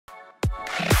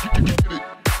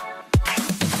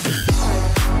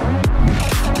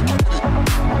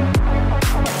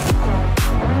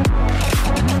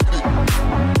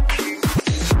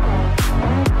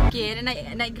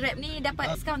naik Grab ni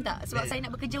dapat diskaun tak? Sebab saya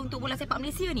nak bekerja untuk bola sepak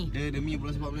Malaysia ni. Dia demi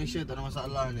bola sepak Malaysia tak ada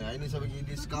masalah ni. Hari ni saya bagi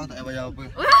diskaun tak payah bayar apa.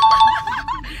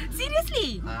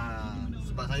 Seriously?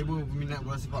 Sebab saya pun peminat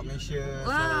bola sepak Malaysia.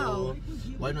 So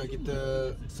why not kita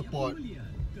support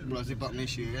bola sepak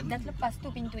Malaysia kan? Dah lepas tu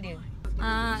pintu dia.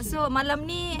 So malam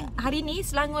ni, hari ni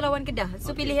Selangor lawan Kedah.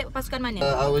 So pilih pasukan mana?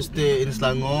 I will stay in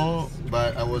Selangor,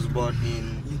 but I was born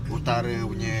in utara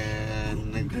punya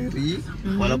negeri.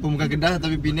 Walaupun bukan Kedah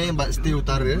tapi Penang, but still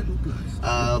utara.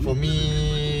 For me,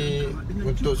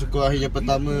 untuk suku Akhir yang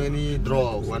pertama ni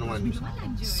draw 1-1.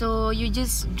 So you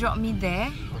just drop me there,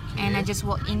 and I just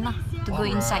walk in lah to go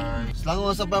inside.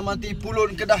 Selangor sampai mati,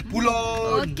 Pulun Kedah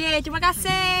Pulun. Okay, terima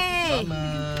kasih. Sama,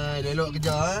 elok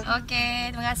kerja.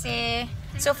 Okay, terima kasih.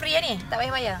 So free ni? Tak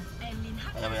payah bayar?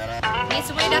 Tak bayar lah. Ni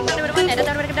semua datang daripada mana?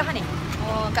 Datang daripada Kedah ni?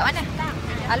 Oh, kat mana?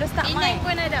 Halus tak Penang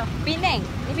pun ada. Penang?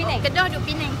 Ni Penang? Kedah duduk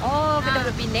Penang. Oh, Kedah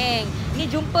duduk Penang. Ni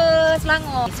jumpa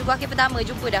Selangor. Suku Akhir pertama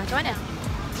jumpa dah. Macam mana?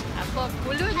 Apa?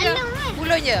 Pulun je.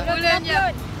 Pulun je? Pulun je.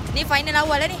 Ni final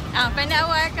awal lah ni? Final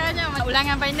awal akannya.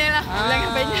 Ulangan final lah. Ulangan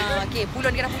final. Okey,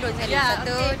 Pulun Kedah Pulun sekali. Ya,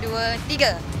 1, 2,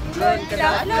 3. Pulun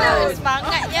Kedah Pulun.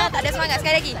 Semangatnya, tak ada semangat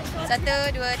sekali lagi.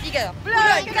 1, 2, 3.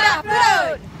 Pulun Kedah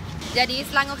Pulun. Jadi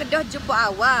Selangor Kedah jumpa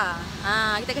awal.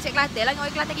 Kita ke Cik Kelantan lah dengan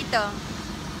orang Kelantan kita.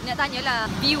 Nak tanyalah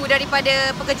view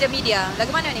daripada pekerja media.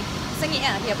 Lagu mana ni? Sengit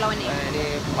lah dia perlawan ni.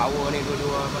 Ni power ni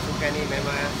dua-dua pasukan ni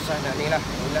memang susah nak ni lah.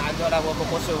 Nak agak lah berapa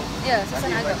kosong. Ya, susah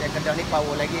nak agak. Tapi Kedah ni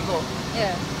power lagi kot. Ya.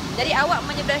 Jadi awak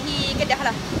menyebelahi Kedah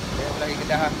lah. Menyebelahi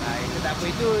Kedah lah. Itu tak apa.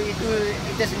 Itu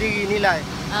kita sendiri nilai.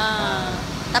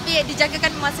 Tapi dijagakan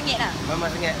memang sengit lah. Memang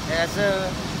sengit. Saya rasa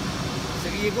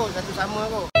seri kot. Satu sama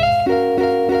kot.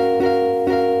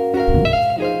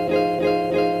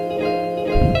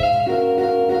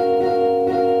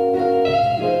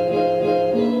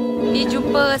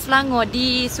 Jumpa Selangor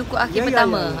di suku akhir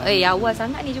pertama. Awal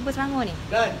sangat ni jumpa Selangor ni.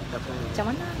 Macam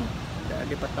mana ni?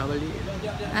 Ada patah balik.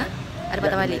 Ada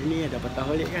patah balik? Ni ada patah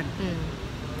balik kan?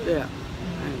 Ya.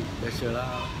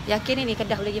 Biasalah. Yakin ni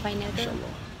Kedah lagi final ke?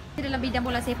 InsyaAllah. Dalam bidang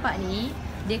bola sepak ni,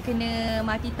 dia kena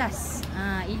multitask.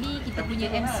 Ini kita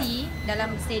punya MC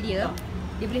dalam stadium.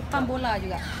 Dia boleh pump bola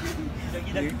juga.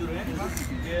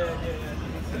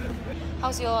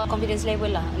 How's your confidence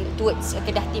level lah towards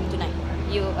Kedah team tonight?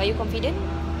 Are you confident?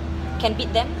 Can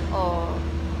beat them or?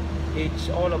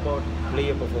 It's all about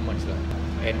player performance lah.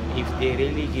 And if they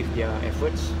really give their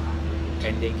efforts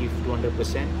and they give 200%,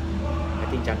 I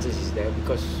think chances is there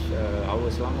because our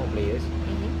Selangor players,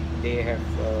 they have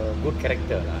good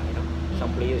character lah. You know,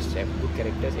 some players have good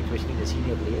characters, especially the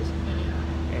senior players,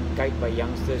 and guided by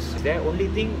youngsters. The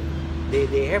only thing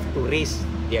they have to raise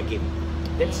their game.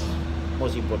 That's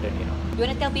most important, you know. You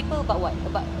want to tell people about what?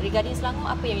 About regarding Selangor,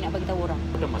 apa yang nak bagi tahu orang?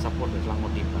 Kita must support the Selangor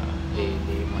team lah.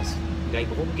 They must, like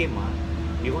home game lah.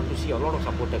 We want to see a lot of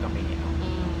supporter coming, you know.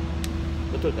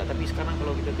 Betul tak? Tapi sekarang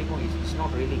kalau kita tengok, it's not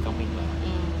really coming lah.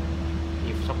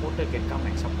 If supporter can come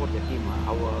and support the team,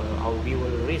 we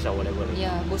will raise our level.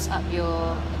 Yeah, boost up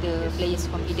the players'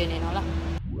 confidence and all lah.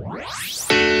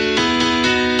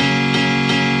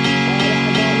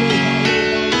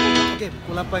 Okay,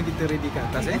 pukul 8 kita ready kat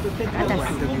atas Atas.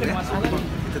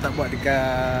 Kita tak buat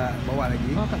dekat bawah lagi.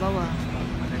 Oh, kat bawah.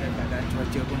 Keadaan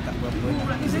cuaca pun tak berapa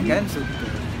kan, so kita.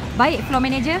 Baik, floor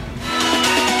manager.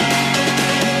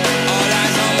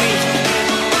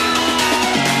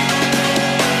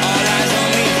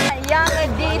 Yang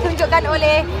ditunjukkan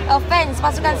oleh fans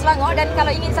pasukan Selangor, dan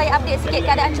kalau ingin saya update sikit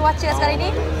keadaan cuaca sekarang ini,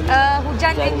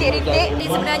 hujan rintik-rintik. Ni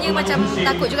sebenarnya macam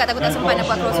takut tak sempat nak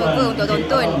buat crossover untuk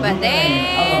tonton, but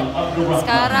then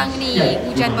sekarang ni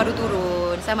hujan baru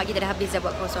turun. Sama kita dah habis dah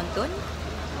buat cross tonton.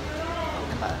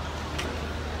 Nampak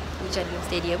hujan di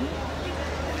stadium.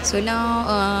 So now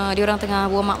diorang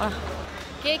tengah warm up lah.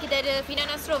 Okay, kita ada Fina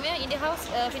Nasrom ya, in the house.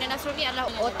 Fina Nasrom ni adalah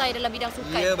otai dalam bidang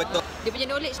sukan. Ya, betul. Dia punya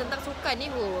knowledge tentang sukan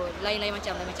ni lain-lain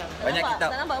macam. Banyak kitab,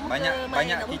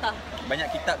 banyak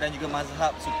kitab dan juga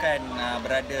mazhab sukan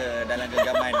berada dalam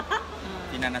genggaman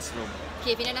Fina Nasrom.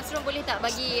 Okay, Fina Nasrom boleh tak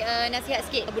bagi nasihat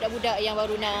sikit budak-budak yang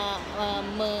baru nak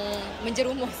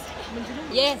menjerumus?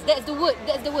 Yes, that's the word.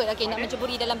 Okay, nak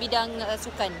menceburi dalam bidang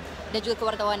sukan dan juga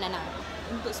kewartawanan lah.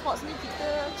 Untuk sports ni kita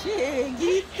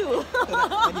gitu.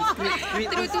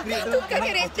 Tukar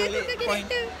karakter.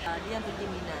 Dia yang penting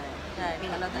minat kan.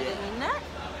 Kalau tak ada minat,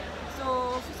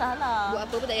 so susahlah. Buat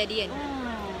apa pun tak jadi kan.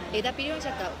 Tapi dia orang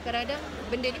cakap kadang-kadang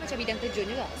benda ni macam bidang terjun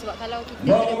juga. Sebab kalau kita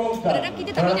kadang-kadang kita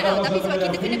tak minat tapi sebab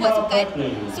kita kena buat sukan,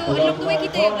 so along the way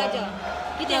kita yang belajar.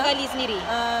 Kita yang gali sendiri.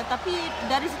 Tapi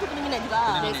dari situ kena minat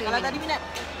juga. Kalau tak ada minat,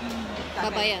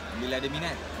 Baba ya. Bila ada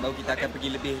minat, baru kita akan pergi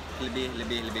lebih.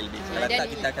 Kalau Dan- tak,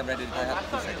 kita akan berada di tahap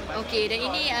itu saja. Okey, dan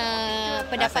ini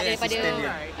pendapat Saya daripada asisten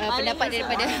dia. pendapat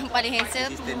daripada paling handsome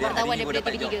Asisten dia. wartawan Hari ni daripada pun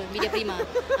dapat TV3 Media Prima.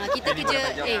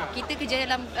 Kita kerja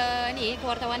dalam ni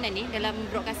kewartawanan ni dalam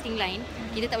broadcasting line.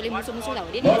 Kita tak boleh musuh-musuh tau.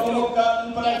 Dia ni astro.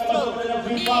 Dia astro.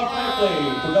 Ni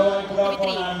TV3.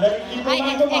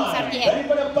 IXX RTM.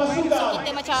 So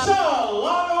kita macam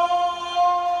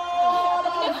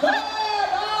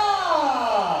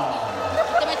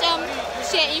kita macam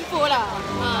share info lah.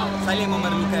 Saling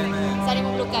memerlukan. Saling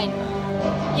memerlukan.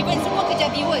 Even semua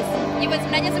kerja viewers. Even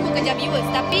sebenarnya semua kerja viewers.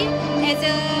 Tapi as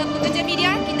a pekerja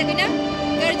media, kita kena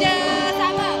kerja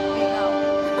sama.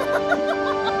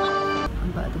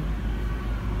 Nampak tu.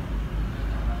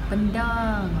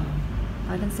 Pendang.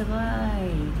 Padang Serai.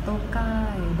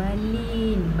 Tokai.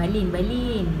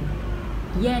 Balin.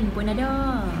 Yan pun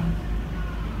ada.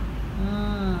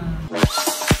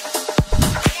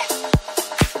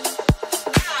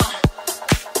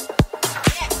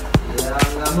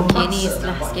 Okay, ni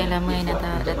setelah sekian lama yang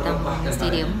datang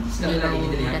stadium, ni baru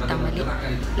datang balik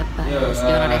lepas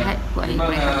dia orang rehat, buat hari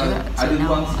berehat juga. So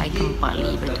now I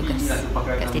kembali bertugas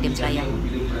kat stadium Selayang.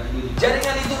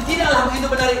 Jaringan itu tidaklah begitu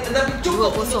menarik, tetapi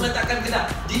cukup untuk meletakkan Kedah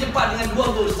di depan dengan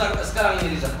 2 gol sekarang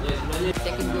ini, Riza.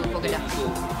 Second goal for Kedah.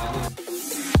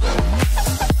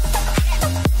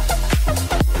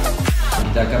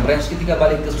 Kita akan berehat seketika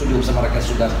balik ke studio bersama rakan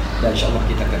sudah, dan insyaAllah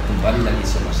kita akan kembali lagi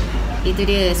selepas ini. Itu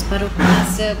dia separuh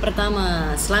masa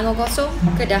pertama. Selangor 0,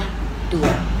 Kedah 2.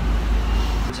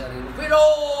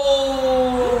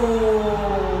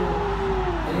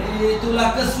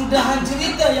 Itulah kesudahan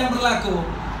cerita yang berlaku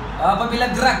apabila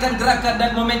gerakan-gerakan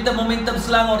dan momentum-momentum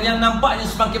Selangor yang nampaknya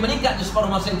semakin meningkat di separuh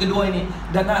masa yang kedua ini,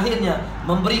 dan akhirnya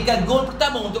memberikan gol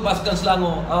pertama untuk pasukan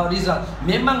Selangor. Rizal,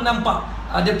 memang nampak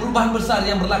ada perubahan besar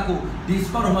yang berlaku di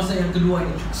separuh masa yang kedua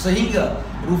ini, sehingga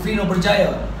Rufino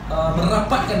berjaya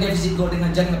merapatkan defisit gol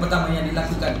dengan jaringan pertama yang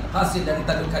dilakukan hasil dari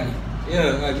tadukannya.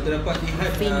 Ya, kita dapat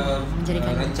lihat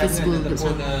rancangan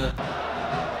ataupun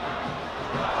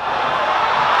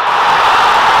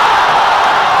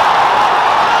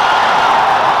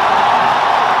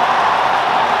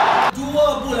dua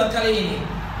bola kali ini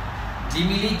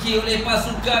dimiliki oleh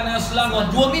pasukan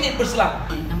Selangor. 2 minit berselang.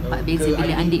 Nampak beza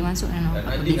bila Andik masuk kan.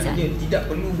 Andik hanya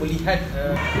tidak perlu melihat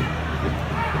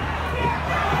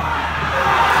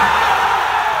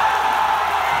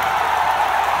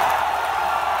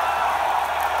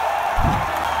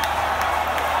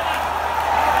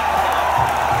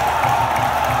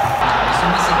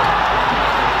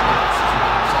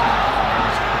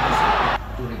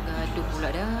gaduh pula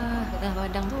dah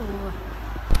padang tu.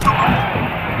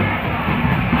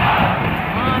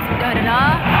 Sudah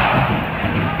dah.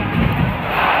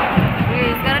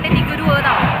 Sekarang ni 3-2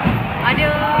 tau. Ada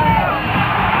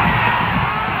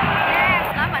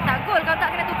selamat tak gol. Kalau tak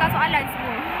kena tukar soalan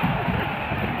semua.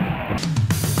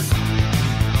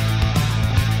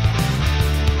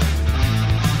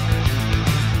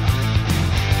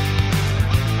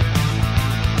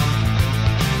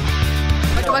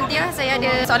 Waktu saya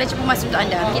ada soalan cepu mas untuk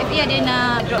anda. KFA ada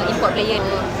nak import player.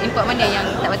 Import mana yang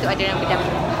tak patut ada dalam Kedah?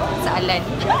 Soalan.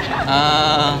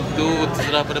 Tu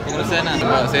terserah pada pengurusan lah.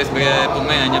 Sebab saya sebagai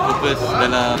pemain hanya fokus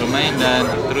dalam bermain dan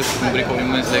terus memberi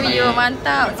komitmen selagi. Yo,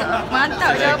 mantap.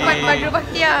 Mantap jawapan Badru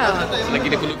Bakhtiar. Selagi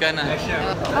dia perlukan lah.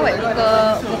 Awak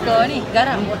buka ni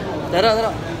garam.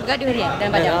 Tak. Gaduh Rian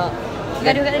dan Badang.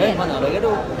 Gaduh kat Rian? Mana ada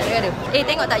gaduh? Tak ada gaduh.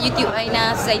 Tengok tak YouTube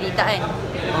Aina Suzaidi tak kan?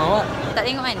 Awak? Tak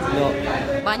tengok kan? Tak.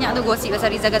 Banyak tu gosip pasal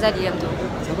Riza Ghazali dalam tu.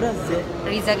 Siapa dah?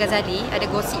 Riza Ghazali ada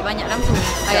gosip banyak dalam tu.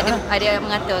 Ada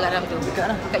mengata kat dalam tu.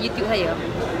 Kat YouTube saya.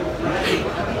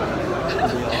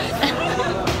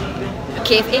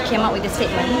 KFA came out with a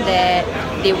statement that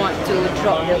they want to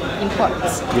drop the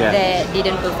imports that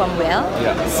didn't perform well.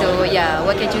 So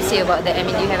what can you say about that? I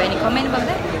mean, do you have any comment about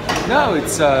that? No,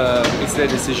 it's their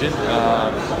decision.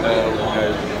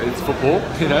 It's football,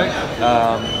 you know.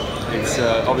 It's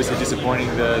obviously disappointing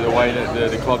the way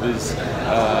that the club is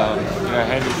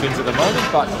handling things at the moment,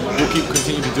 but we'll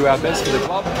continue to do our best for the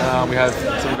club. We have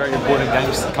some very important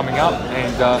games coming up,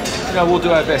 and we'll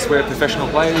do our best. We're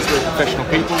professional players, we're professional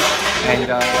people,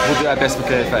 and we'll do our best for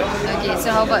KFA. Okay,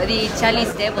 so how about the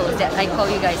Charlie's Devils that I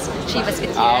call you guys? Chivas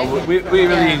Ketia. We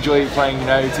really enjoy playing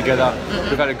together.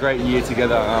 We've had a great year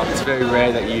together. It's very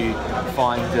rare that you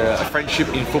find a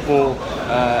friendship in football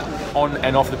on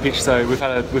and off the pitch. So we've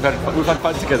had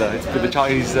fun together. The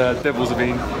Chinese Devils have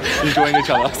been enjoying each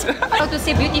other. How to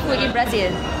say beautiful in Brazil?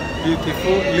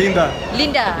 Beautiful, Linda.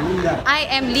 Linda. I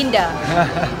am Linda.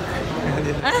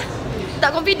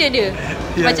 tak confident dia.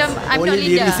 Macam I'm not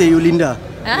Linda. Only say you Linda.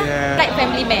 Huh? Yeah. Like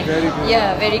family man. Very good.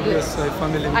 Yeah, very good. Yes, like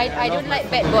family. I don't like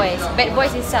bad boys. Bad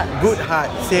boys is suck. Good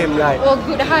heart, same like. Oh,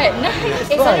 good heart. Nice.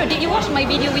 Sanu, did you watch my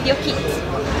video with your kids?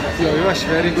 Yeah, we watch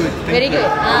very good. Very good.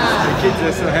 The kids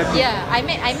are so happy. Yeah, I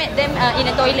met them in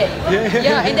a toilet.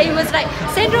 Yeah, and then he was like,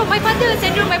 Sandro, my father,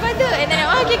 Sandro, my father. And then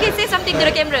okay, say something to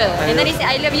the camera. And then he said,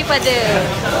 I love you, father.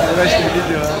 I watched the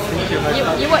video. Thank you.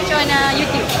 You watch on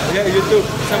YouTube? Yeah, YouTube.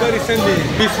 Somebody send me.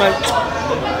 Peace,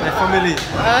 my family.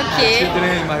 Okay.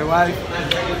 Children, my wife.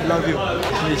 I love you.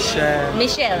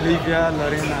 Michelle. Livia,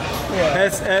 Lorena.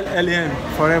 SLLN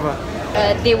forever.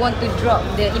 They want to drop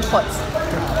the imports.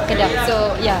 Kedah.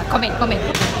 So yeah, comment.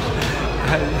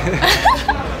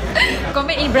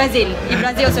 Comment in Brazil. In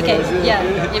Brazil also can. Yeah,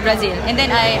 in Brazil. And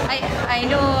then I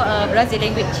know Brazil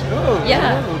language. Oh,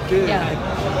 yeah. Okay. Yeah.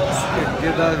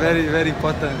 Kedah very very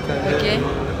important. Okay.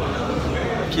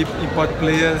 Keep import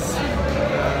players.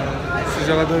 Esses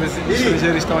jogadores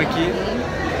estrangeiros estão aqui.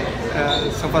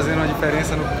 Estão fazendo uma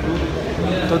diferença no clube.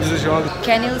 Todos os jogos.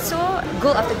 Can also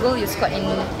goal after goal you scored in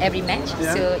every match.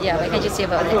 Yeah. So yeah, what can you say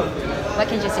about that? What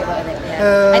can you say about that?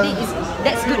 Yeah. I think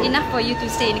that's good enough for you to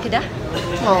stay in Kedah.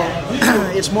 Well,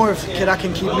 it's more if Kedah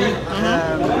can keep me.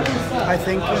 I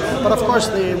think, but of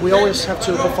course we always have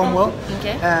to perform well.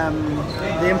 Okay.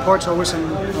 The imports always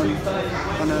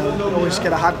always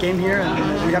get a hot game here,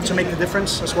 and we have to make the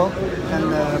difference as well. And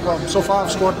well, so far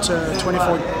I've scored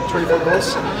 24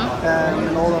 goals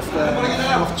in all of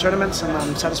the tournaments, and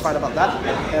I'm satisfied about that.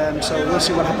 So we'll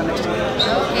see what happens next year.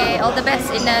 Okay, all the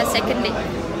best in the second league.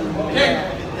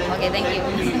 Okay, thank you.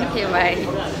 Okay, bye.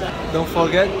 Don't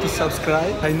forget to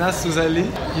subscribe Aina Suzali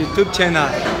YouTube channel.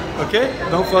 Okay?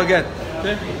 Don't forget.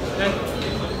 Okay?